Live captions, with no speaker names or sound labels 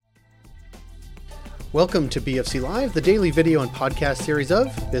Welcome to BFC Live, the daily video and podcast series of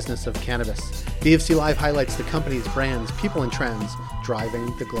Business of Cannabis. BFC Live highlights the companies, brands, people, and trends driving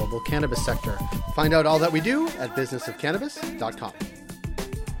the global cannabis sector. Find out all that we do at businessofcannabis.com.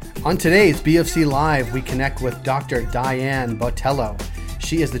 On today's BFC Live, we connect with Dr. Diane Botello.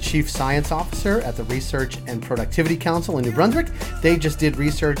 She is the Chief Science Officer at the Research and Productivity Council in New Brunswick. They just did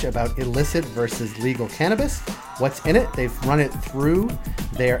research about illicit versus legal cannabis. What's in it? They've run it through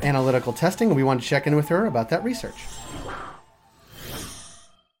their analytical testing, and we want to check in with her about that research.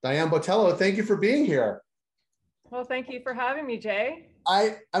 Diane Botello, thank you for being here. Well, thank you for having me, Jay.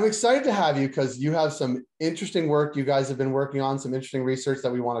 I'm excited to have you because you have some interesting work you guys have been working on, some interesting research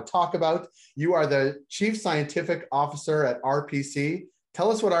that we want to talk about. You are the Chief Scientific Officer at RPC. Tell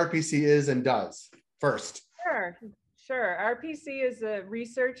us what RPC is and does first. Sure. RPC is a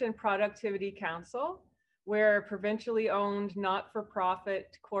Research and Productivity Council. We're a provincially owned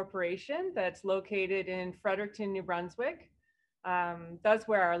not-for-profit corporation that's located in Fredericton, New Brunswick. That's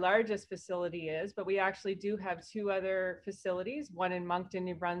where our largest facility is, but we actually do have two other facilities, one in Moncton,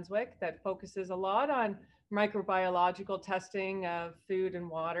 New Brunswick, that focuses a lot on microbiological testing of food and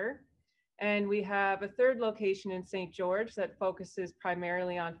water. And we have a third location in St. George that focuses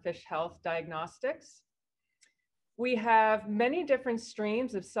primarily on fish health diagnostics. We have many different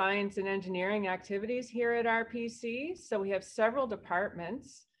streams of science and engineering activities here at RPC. So we have several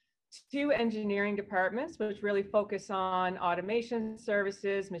departments, two engineering departments, which really focus on automation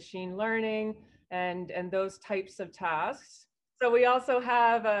services, machine learning, and those types of tasks. So we also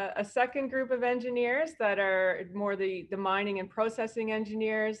have a second group of engineers that are more the mining and processing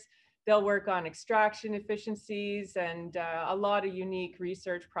engineers. They'll work on extraction efficiencies and a lot of unique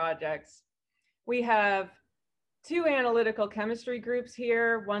research projects. We have two analytical chemistry groups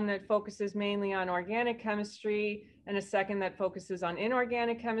here, one that focuses mainly on organic chemistry and a second that focuses on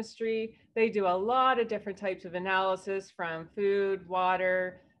inorganic chemistry. They do a lot of different types of analysis from food,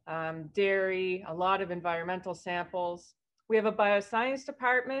 water, dairy, a lot of environmental samples. We have a bioscience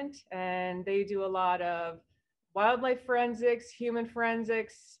department and they do a lot of wildlife forensics, human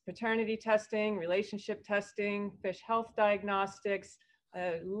forensics, paternity testing, relationship testing, fish health diagnostics,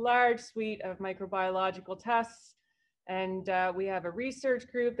 a large suite of microbiological tests. And we have a research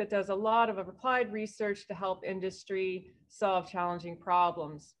group that does a lot of applied research to help industry solve challenging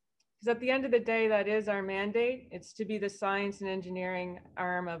problems. Because at the end of the day, that is our mandate. It's to be the science and engineering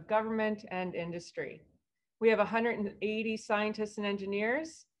arm of government and industry. We have 180 scientists and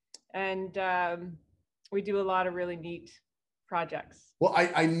engineers, and we do a lot of really neat projects. Well,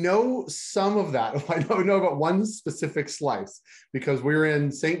 I know some of that. I know about one specific slice because we were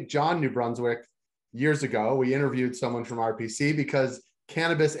in St. John, New Brunswick years ago. We interviewed someone from RPC because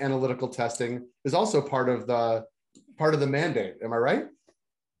cannabis analytical testing is also part of the mandate. Am I right?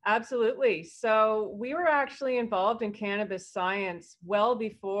 Absolutely. So we were actually involved in cannabis science well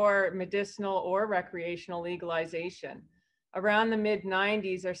before medicinal or recreational legalization. Around the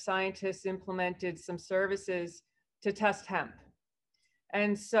mid-90s, our scientists implemented some services to test hemp.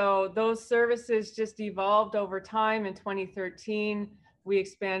 And so those services just evolved over time. In 2013, we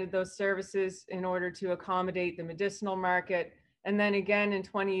expanded those services in order to accommodate the medicinal market. And then again in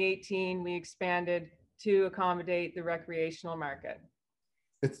 2018, we expanded to accommodate the recreational market.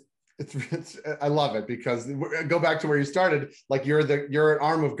 I love it because go back to where you started, like you're an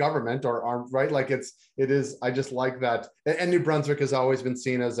arm of government or arm, right? Like it is, I just like that. And New Brunswick has always been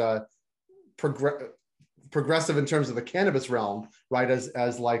seen as a progressive in terms of the cannabis realm, right?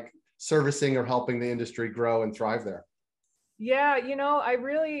 As like servicing or helping the industry grow and thrive there. Yeah, I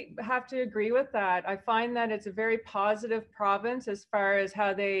really have to agree with that. I find that it's a very positive province as far as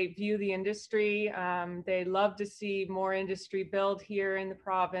how they view the industry. They love to see more industry build here in the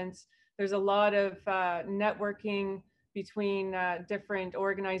province. There's a lot of networking between different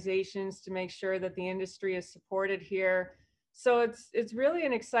organizations to make sure that the industry is supported here. So it's really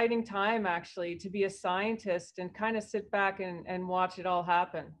an exciting time actually to be a scientist and kind of sit back and watch it all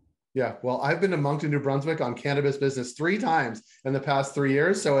happen. Yeah, well, I've been to Moncton, New Brunswick on cannabis business 3 times in the past 3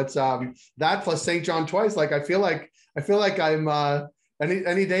 years. So it's that plus St. John twice. Like I feel like I'm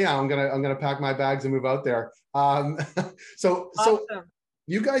any day now I'm gonna pack my bags and move out there. So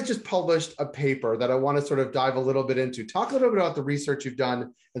you guys just published a paper that I want to sort of dive a little bit into. Talk a little bit about the research you've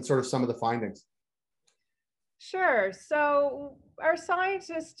done and sort of some of the findings. Sure. So our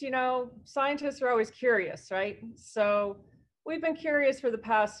scientists, scientists are always curious, right? So we've been curious for the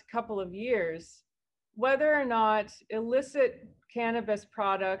past couple of years whether or not illicit cannabis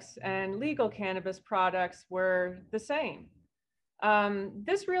products and legal cannabis products were the same.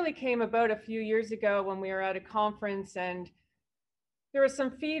 This really came about a few years ago when we were at a conference and there was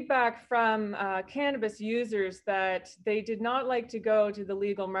some feedback from cannabis users that they did not like to go to the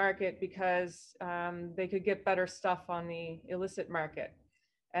legal market because they could get better stuff on the illicit market.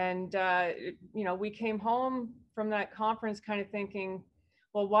 And, we came home from that conference kind of thinking,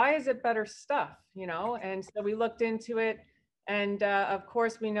 well, why is it better stuff, And so we looked into it. And of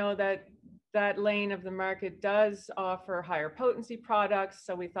course, we know that that lane of the market does offer higher potency products.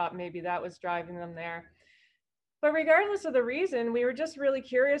 So we thought maybe that was driving them there. But regardless of the reason, we were just really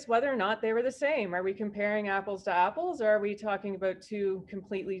curious whether or not they were the same. Are we comparing apples to apples, or are we talking about two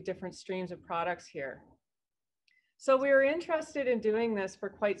completely different streams of products here? So we were interested in doing this for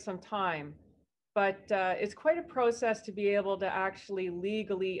quite some time, but it's quite a process to be able to actually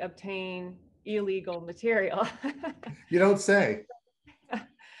legally obtain illegal material. You don't say.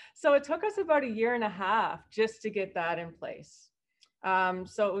 So it took us about 1.5 years just to get that in place.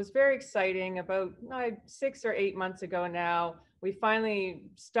 So it was very exciting. About 6 or 8 months ago now, we finally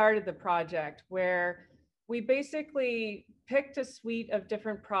started the project where we basically picked a suite of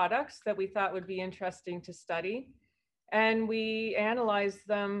different products that we thought would be interesting to study. And we analyzed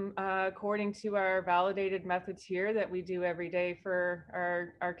them according to our validated methods here that we do every day for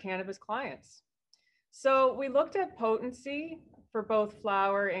our cannabis clients. So we looked at potency for both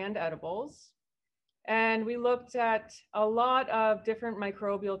flower and edibles. And we looked at a lot of different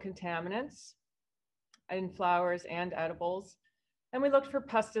microbial contaminants in flowers and edibles. And we looked for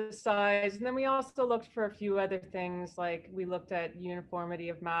pesticides. And then we also looked for a few other things, like we looked at uniformity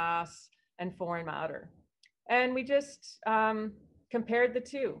of mass and foreign matter. And we just compared the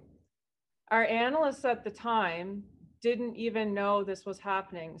two. Our analysts at the time didn't even know this was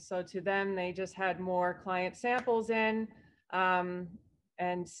happening. So to them, they just had more client samples in.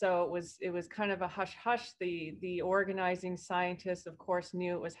 And so it was kind of a hush hush. The organizing scientists, of course,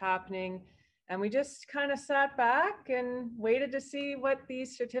 knew it was happening. And we just kind of sat back and waited to see what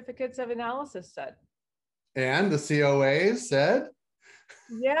these certificates of analysis said. And the COAs said?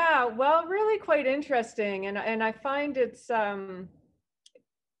 Yeah, well, really quite interesting. And I find it's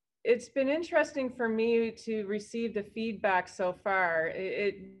been interesting for me to receive the feedback so far.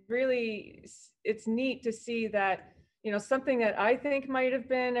 It really, it's neat to see that something that I think might have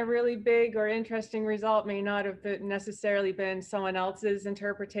been a really big or interesting result may not have necessarily been someone else's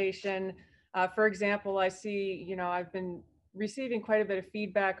interpretation. For example, I see, I've been receiving quite a bit of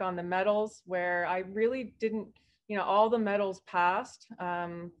feedback on the metals where I really didn't, all the metals passed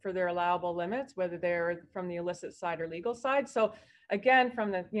for their allowable limits, whether they're from the illicit side or legal side. So again,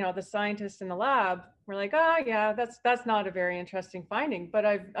 from the, the scientists in the lab, we're like, yeah, that's not a very interesting finding, but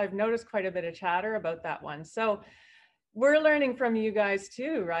I've noticed quite a bit of chatter about that one. So we're learning from you guys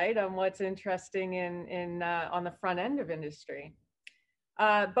too, right? On what's interesting on the front end of industry.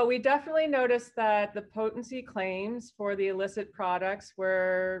 But we definitely noticed that the potency claims for the illicit products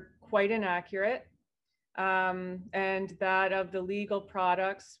were quite inaccurate, and that of the legal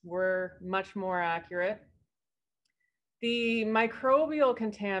products were much more accurate. The microbial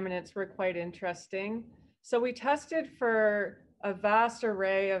contaminants were quite interesting. So we tested for a vast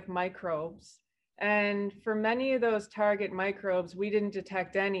array of microbes. And for many of those target microbes, we didn't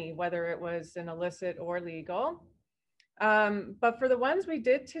detect any, whether it was an illicit or legal. But for the ones we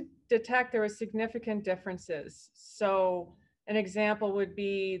did detect, there were significant differences. So an example would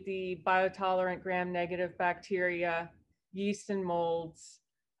be the biotolerant gram-negative bacteria, yeast and molds.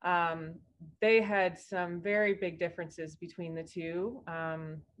 They had some very big differences between the two,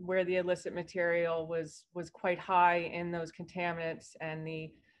 where the illicit material was quite high in those contaminants, and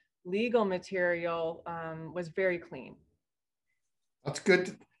the legal material was very clean. That's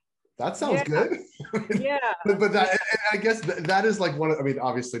good. That sounds good. Yeah. but that, I guess that is like one of,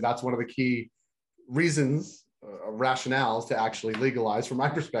 obviously that's one of the key reasons, rationales to actually legalize from my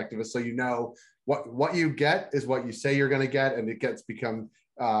perspective, is so what you get is what you say you're going to get, and it gets become,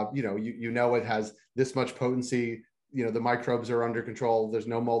 it has this much potency, the microbes are under control, there's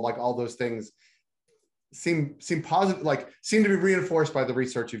no mold, like all those things seem positive, like seem to be reinforced by the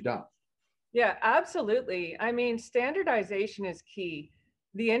research you've done. Yeah, absolutely. Standardization is key.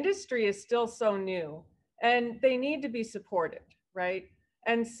 The industry is still so new and they need to be supported, right?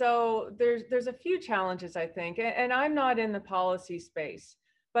 And so there's a few challenges, I think, and I'm not in the policy space,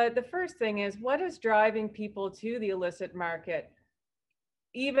 but the first thing is, what is driving people to the illicit market,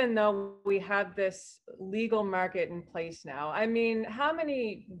 even though we have this legal market in place now? How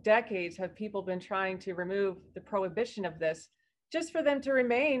many decades have people been trying to remove the prohibition of this, just for them to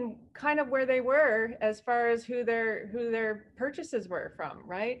remain kind of where they were as far as who their purchases were from,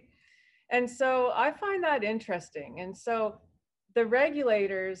 right? And so I find that interesting. And so the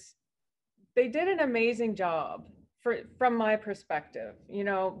regulators, they did an amazing job from my perspective, you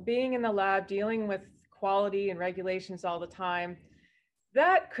know, being in the lab, dealing with quality and regulations all the time,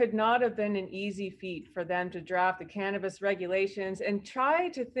 that could not have been an easy feat for them to draft the cannabis regulations and try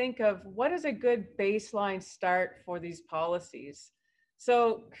to think of what is a good baseline start for these policies.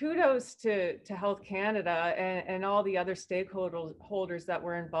 So kudos to Health Canada and all the other stakeholders that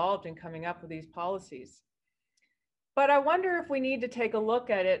were involved in coming up with these policies. But I wonder if we need to take a look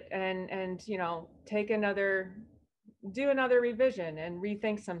at it and you know, do another revision and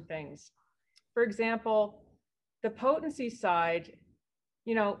rethink some things. For example, the potency side,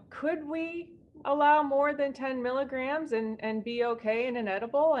 you know, could we allow more than 10 milligrams and be okay in an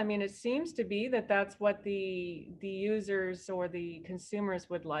edible? I mean, it seems to be that that's what the users or the consumers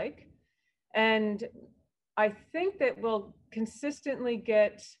would like. And I think that we'll consistently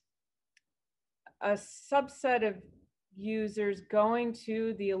get a subset of users going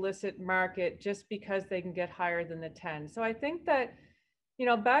to the illicit market just because they can get higher than the 10. So I think that, you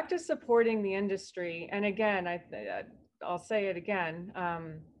know, back to supporting the industry. And again, I'll say it again,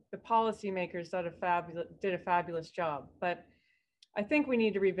 the policymakers did a fabulous job, but I think we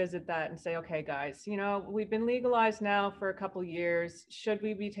need to revisit that and say, okay, guys, you know, we've been legalized now for a couple years. Should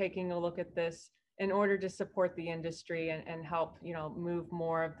we be taking a look at this in order to support the industry and help, you know, move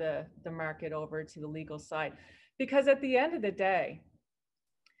more of the market over to the legal side? Because at the end of the day,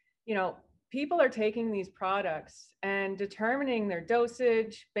 you know, people are taking these products and determining their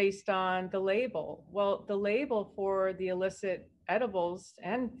dosage based on the label. Well, the label for the illicit edibles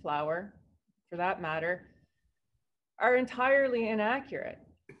and flower, for that matter, are entirely inaccurate.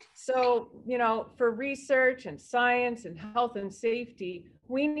 So, you know, for research and science and health and safety,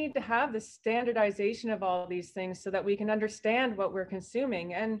 we need to have the standardization of all these things so that we can understand what we're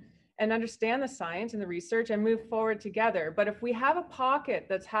consuming and understand the science and the research and move forward together. But if we have a pocket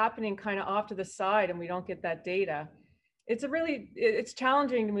that's happening kind of off to the side and we don't get that data, it's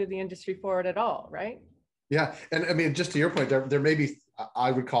challenging to move the industry forward at all, right? Yeah, and I mean, just to your point, there may be,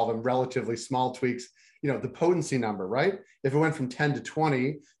 I would call them relatively small tweaks. You know, the potency number, right? If it went from 10 to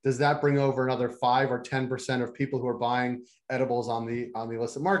 20, does that bring over another 5 or 10% of people who are buying edibles on the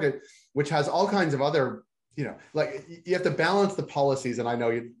illicit market, which has all kinds of other, you know, like you have to balance the policies. And I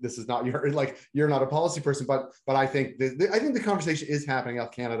know this is not your, like, you're not a policy person, but I think I think the conversation is happening in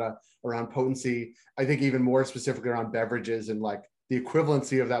Canada around potency. I think even more specifically around beverages and like the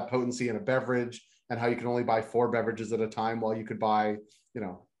equivalency of that potency in a beverage and how you can only buy 4 beverages at a time while you could buy, you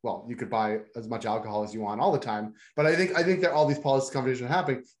know, well, you could buy as much alcohol as you want all the time. But I think that all these policy conversations are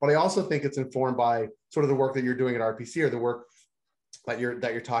happening. But I also think it's informed by sort of the work that you're doing at RPC or the work that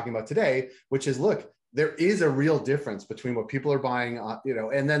you're talking about today, which is, look, there is a real difference between what people are buying, you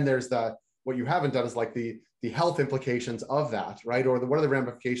know, and then there's what you haven't done is like the health implications of that, right? Or what are the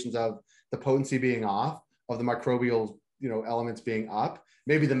ramifications of the potency being off, of the microbial, you know, elements being up.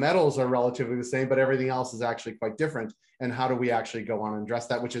 Maybe the metals are relatively the same, but everything else is actually quite different. And how do we actually go on and address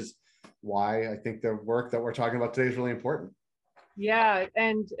that? Which is why I think the work that we're talking about today is really important. Yeah,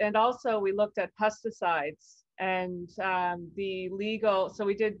 and also we looked at pesticides and the legal. So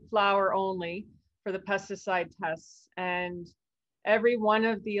we did flower only for the pesticide tests, and every one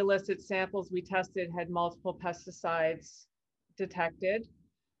of the illicit samples we tested had multiple pesticides detected.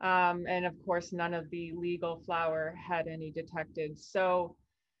 And of course, none of the legal flower had any detected. So,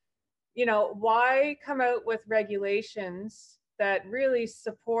 you know, why come out with regulations that really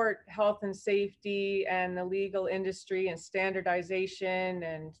support health and safety and the legal industry and standardization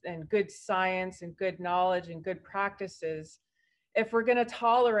and good science and good knowledge and good practices if we're going to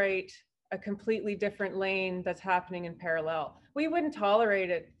tolerate a completely different lane that's happening in parallel? We wouldn't tolerate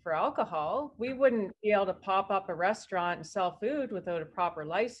it for alcohol. We wouldn't be able to pop up a restaurant and sell food without a proper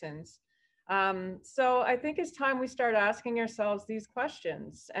license. So I think it's time we start asking ourselves these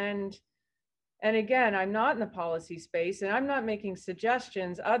questions. And again, I'm not in the policy space and I'm not making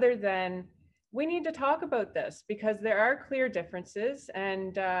suggestions other than we need to talk about this because there are clear differences,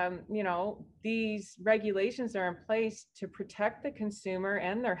 and you know, these regulations are in place to protect the consumer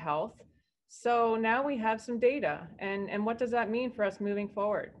and their health. So now we have some data, and what does that mean for us moving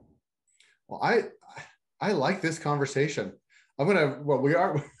forward? Well, I like this conversation.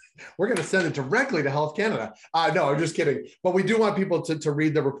 We're gonna send it directly to Health Canada. No, I'm just kidding. But we do want people to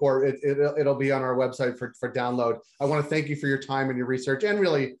read the report. It'll be on our website for download. I want to thank you for your time and your research, and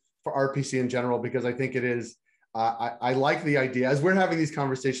really for RPC in general, because I think it is. I like the idea as we're having these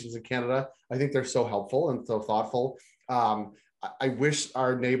conversations in Canada. I think they're so helpful and so thoughtful. I wish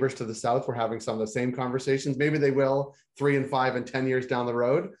our neighbors to the south were having some of the same conversations. Maybe they will 3 and 5 and 10 years down the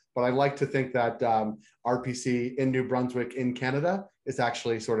road. But I like to think that RPC in New Brunswick in Canada is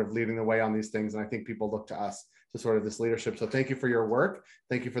actually sort of leading the way on these things. And I think people look to us to sort of this leadership. So thank you for your work.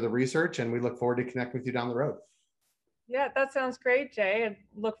 Thank you for the research, and we look forward to connecting with you down the road. Yeah, that sounds great, Jay. I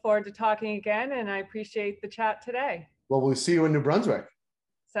look forward to talking again, and I appreciate the chat today. Well, we'll see you in New Brunswick.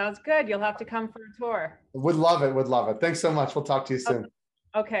 Sounds good. You'll have to come for a tour. Would love it. Would love it. Thanks so much. We'll talk to you soon.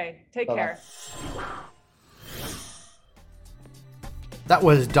 Okay. Take Bye-bye. care. That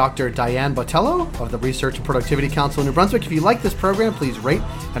was Dr. Diane Botello of the Research and Productivity Council in New Brunswick. If you like this program, please rate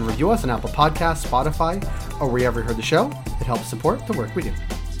and review us on Apple Podcasts, Spotify, or wherever you heard the show. It helps support the work we do.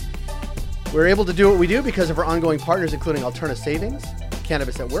 We're able to do what we do because of our ongoing partners, including Alterna Savings,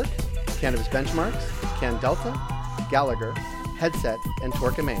 Cannabis at Work, Cannabis Benchmarks, CanDelta, Gallagher, Headset, and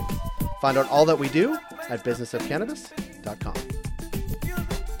Torque & Main. Find out all that we do at businessofcannabis.com.